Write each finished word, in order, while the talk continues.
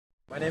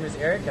My name is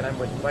Eric and I'm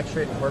with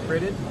Flexstr8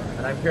 Incorporated,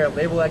 and I'm here at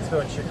Label Expo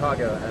in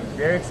Chicago, and I'm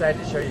very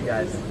excited to show you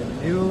guys the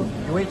new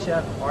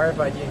UHF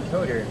RFID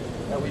encoder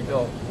that we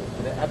built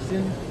for the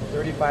Epson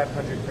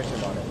 3500 printer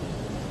model.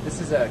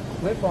 This is a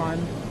clip-on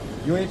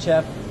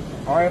UHF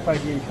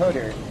RFID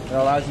encoder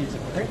that allows you to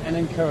print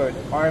and encode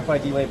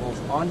RFID labels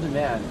on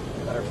demand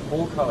that are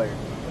full color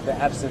with the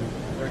Epson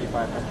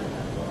 3500.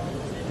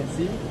 So you can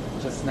see,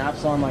 it just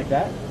snaps on like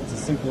that. It's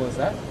as simple as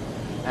that.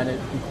 And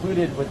it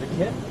included with the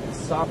kit is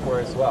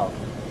software as well,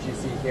 which you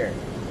see here.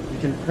 You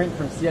can print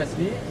from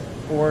CSV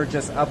or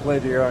just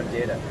upload your own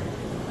data.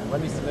 And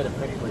let me submit a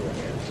print for you.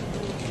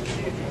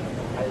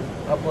 I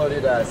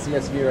uploaded a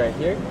CSV right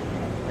here,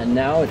 and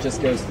now it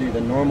just goes through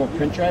the normal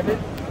print driver.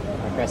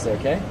 I press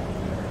OK,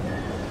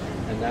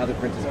 and now the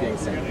print is being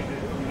sent.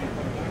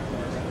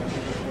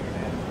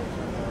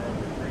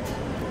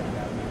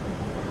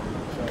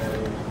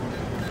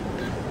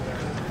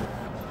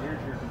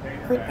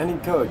 Print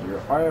and encode your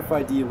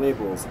RFID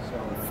labels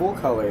in full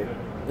color,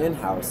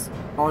 in-house,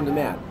 on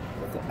demand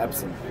with the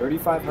Epson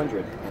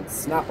 3500 and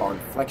Snap-on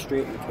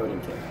Flexstr8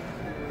 encoding kit.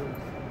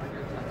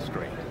 That's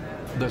great.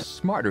 The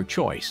smarter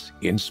choice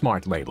in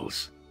smart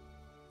labels.